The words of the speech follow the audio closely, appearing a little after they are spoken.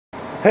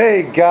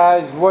Hey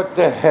guys, what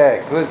the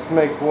heck? Let's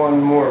make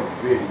one more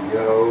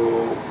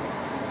video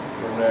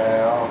for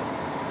now.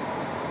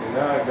 And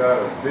I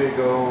got a big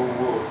old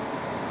whoop.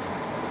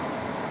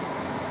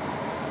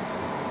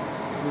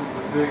 This is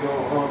a big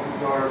old hunk of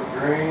dark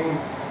green.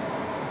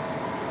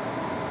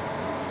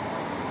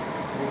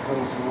 It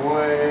comes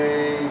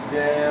way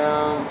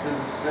down to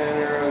the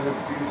center of the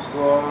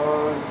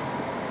fuselage.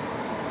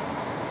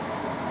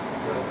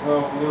 Got a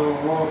pump little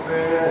whoop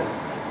in it.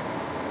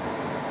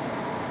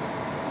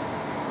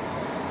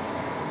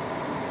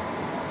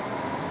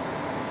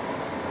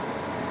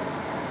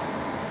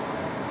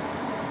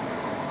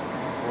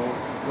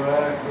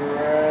 Back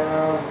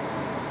around.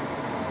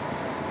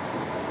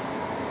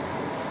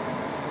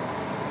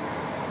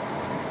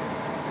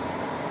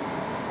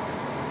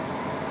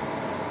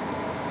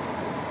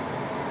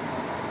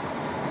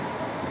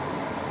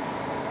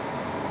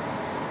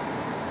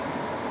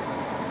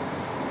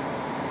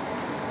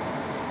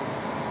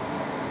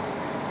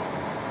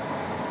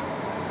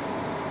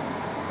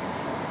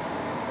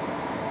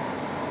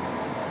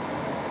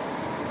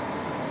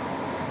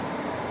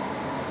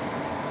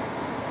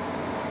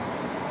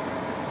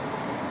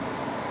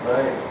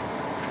 Bam.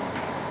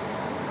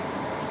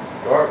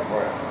 Dark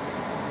brown.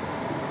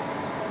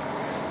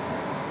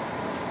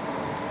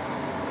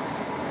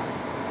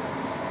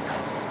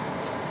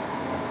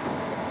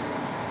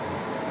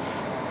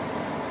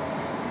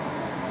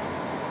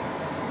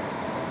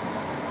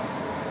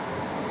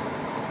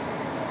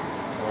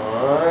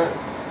 Alright.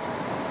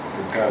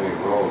 Every time you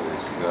roll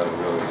this, you gotta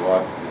really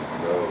watch this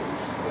nose.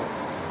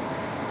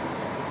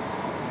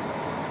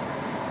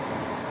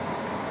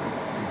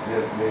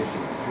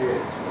 Definition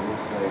pitch when you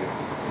say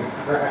it's a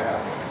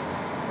crowd.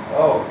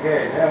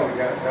 Okay, now we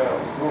got kind of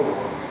a cool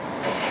one.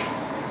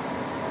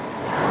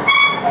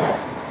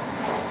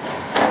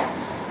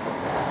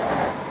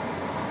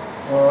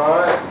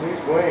 Alright,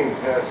 these wings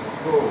have some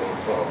cool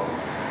ones on them.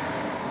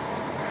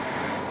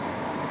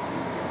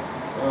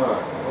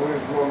 Alright,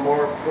 there's one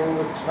mark from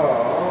the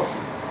top.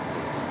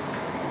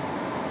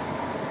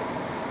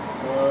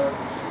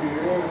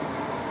 Here.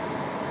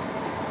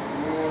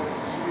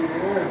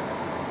 Here.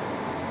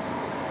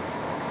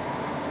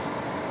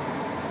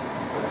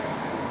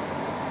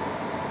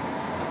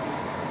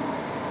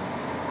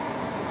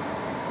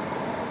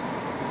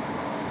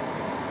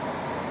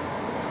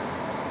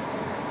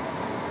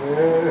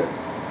 There,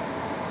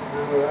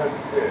 right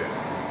there.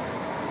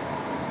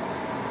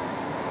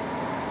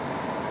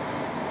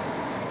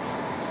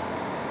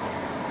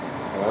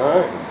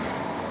 Alright.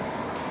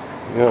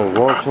 You guys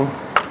watching?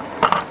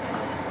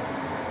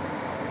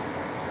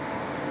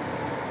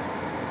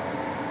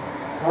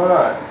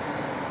 Alright.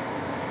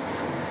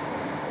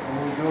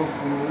 We'll go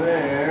from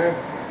there.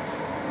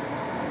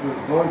 Put a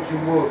bunch of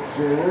whoops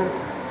in it.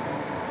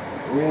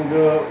 We end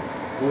up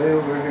way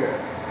over here.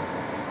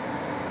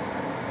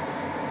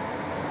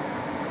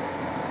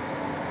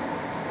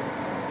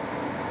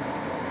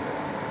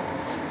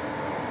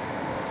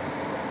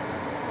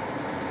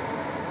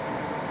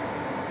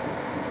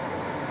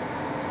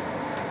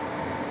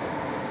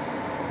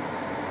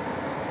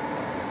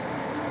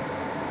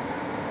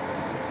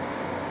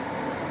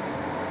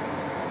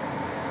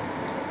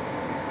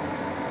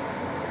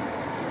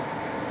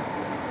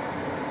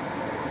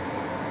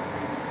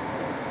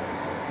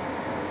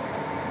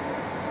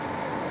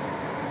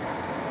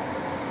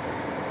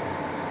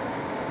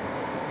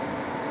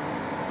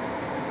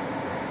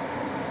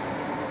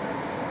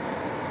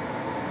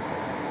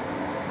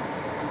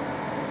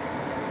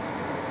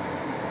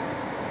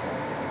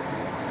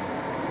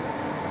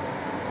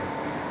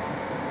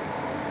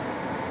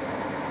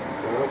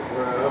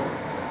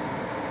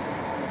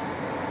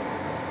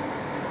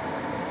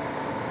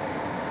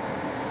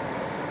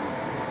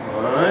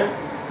 Alright.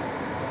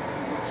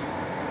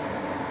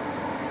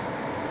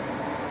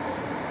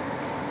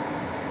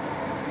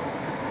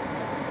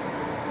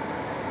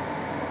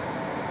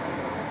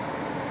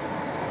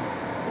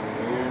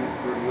 In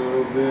for a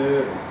little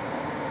bit.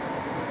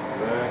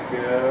 Back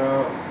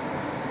out.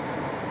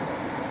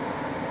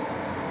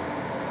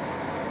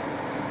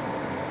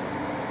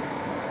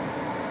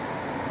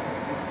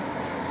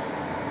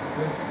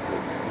 This is the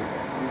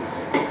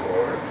confusing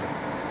part.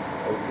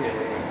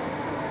 Okay.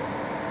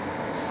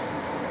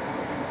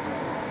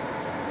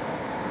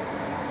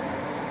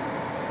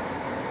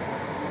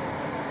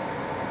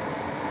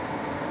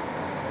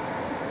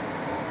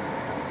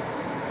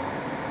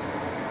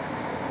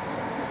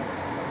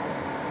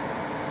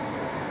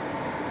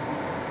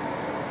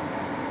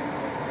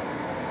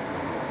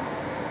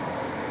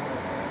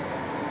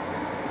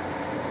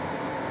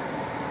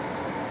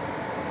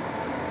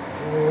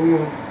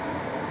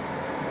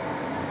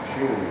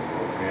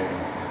 Okay.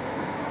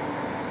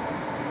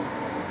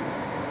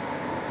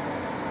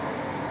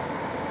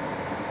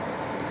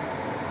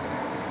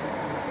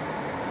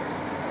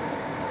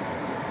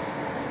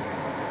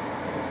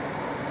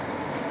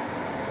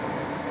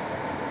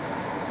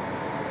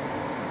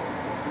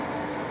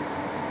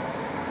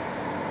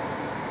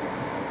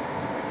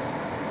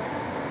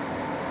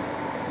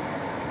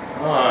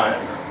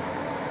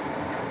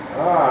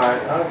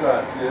 Alright, I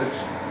got this. is.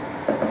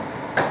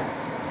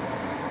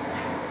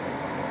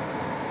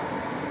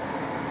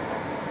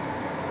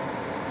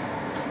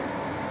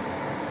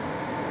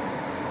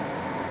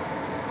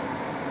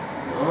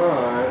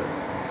 Alright.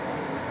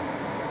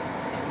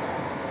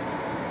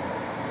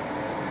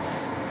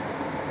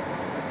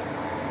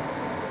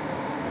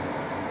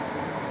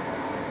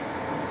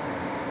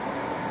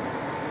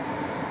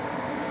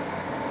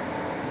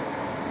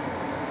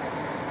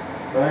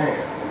 Bam.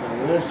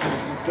 And this is the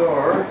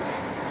dark.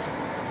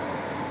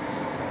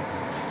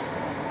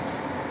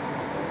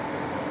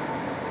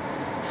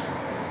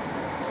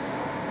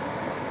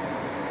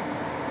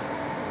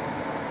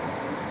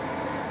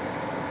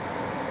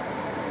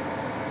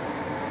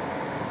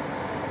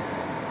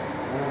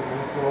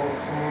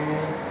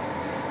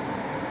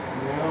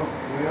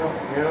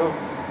 Yep.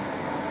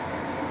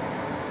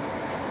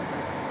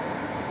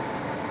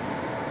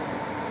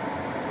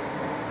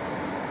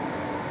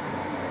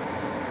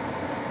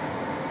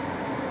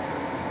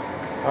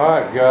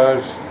 Alright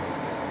guys,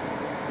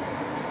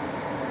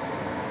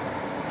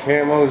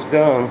 camo's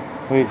done.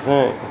 What do you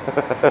think?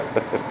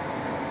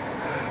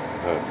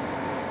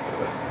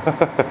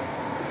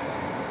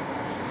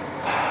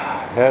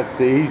 That's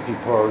the easy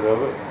part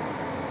of it.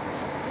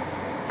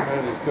 I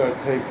just gotta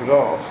tape it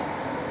off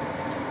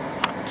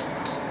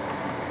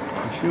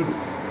and shoot it.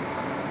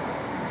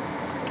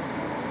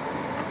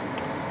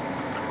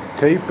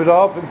 Tape it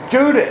off and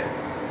shoot it!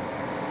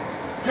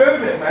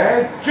 Shoot it,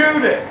 man!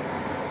 Shoot it!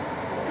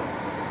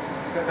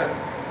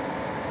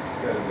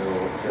 Gotta know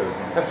what shows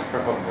that's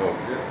from,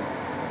 don't you?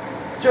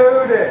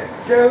 Shoot it!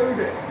 Shoot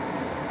it!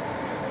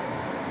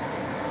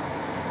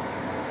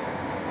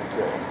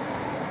 Okay.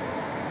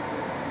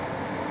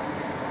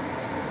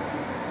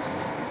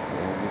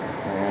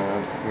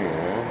 And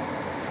here.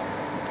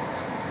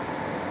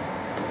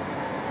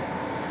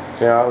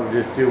 See, I'll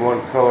just do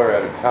one color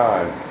at a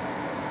time.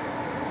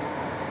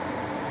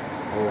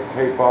 I'm going to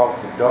tape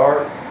off the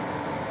dark.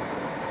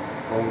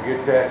 I'm going to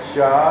get that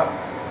shot.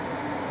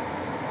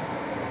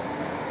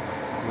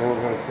 And then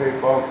we're going to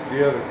tape off the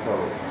other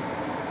colors.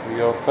 What do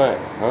y'all think?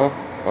 Huh?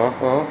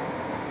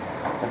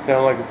 That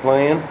sound like a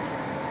plan?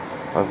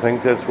 I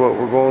think that's what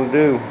we're going to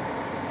do.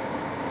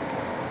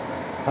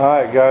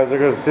 Alright guys, they're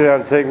going to sit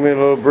down and take me a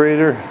little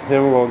breather.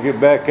 Then we're going to get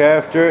back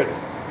after it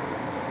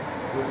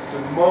with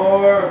some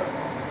more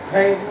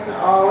painting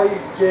ollie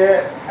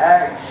jet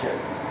action.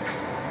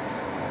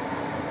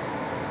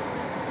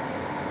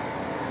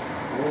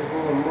 We're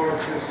going to mark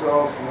this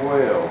off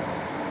well,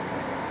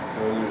 so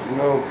there's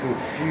no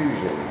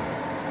confusion.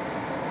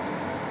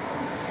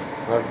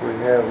 Like we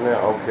have now.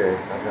 Okay,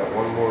 I got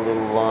one more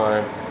little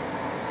line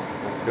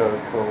that's got to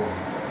come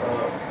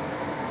up.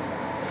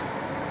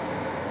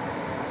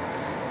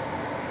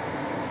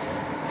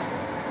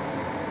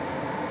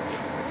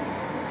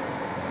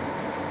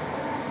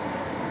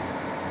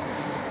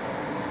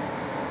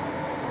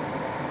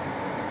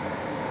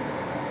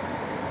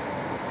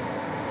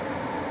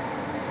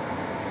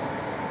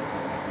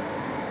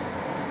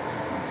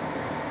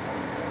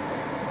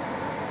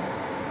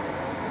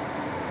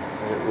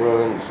 It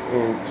runs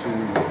into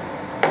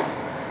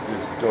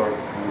this dark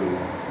blue.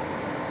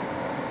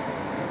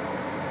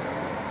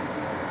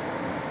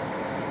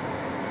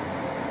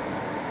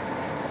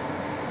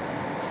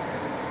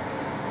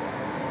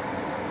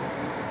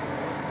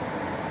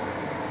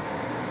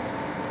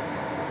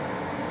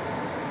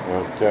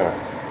 Right there.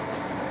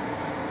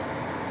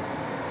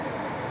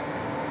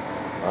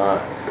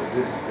 Alright, because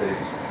this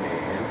stays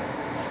can.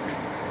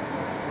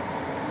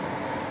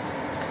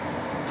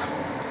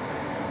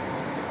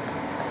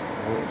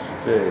 It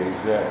stays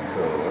that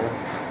color.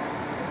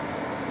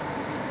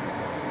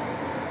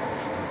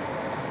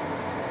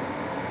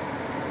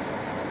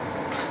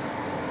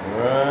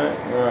 Right.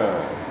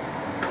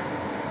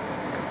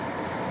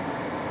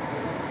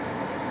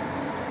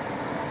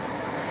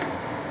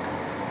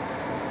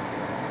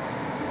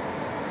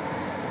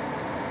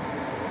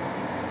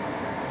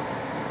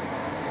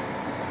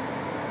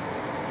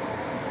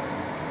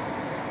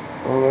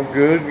 Well,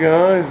 good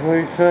guys, what do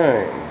you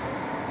think?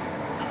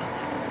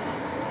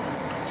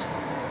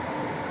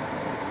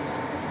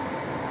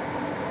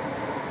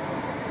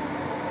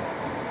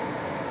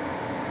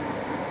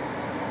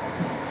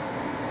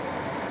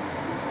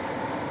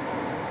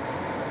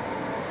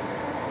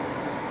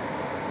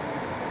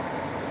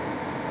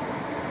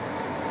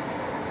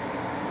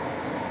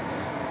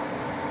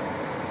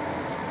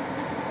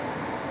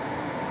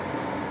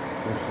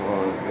 This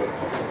one got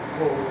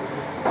forward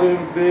just a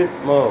little bit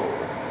more.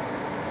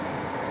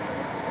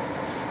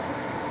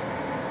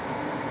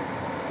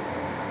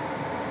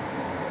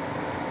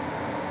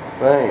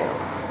 Bam.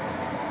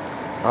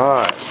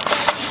 Alright.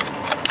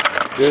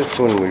 Just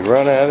when we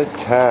run out of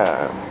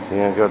time. See,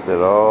 I got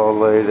that all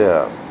laid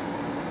out.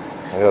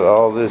 I got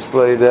all this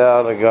laid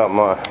out.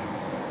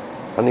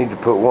 I need to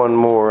put one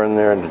more in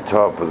there in the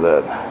top of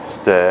that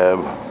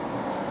stab.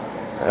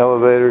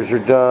 Elevators are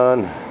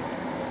done.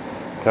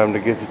 Time to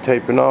get the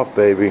taping off,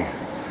 baby.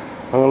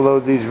 I'm gonna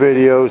load these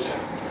videos.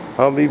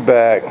 I'll be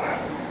back.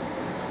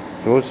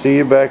 We'll see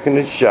you back in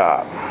the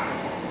shop.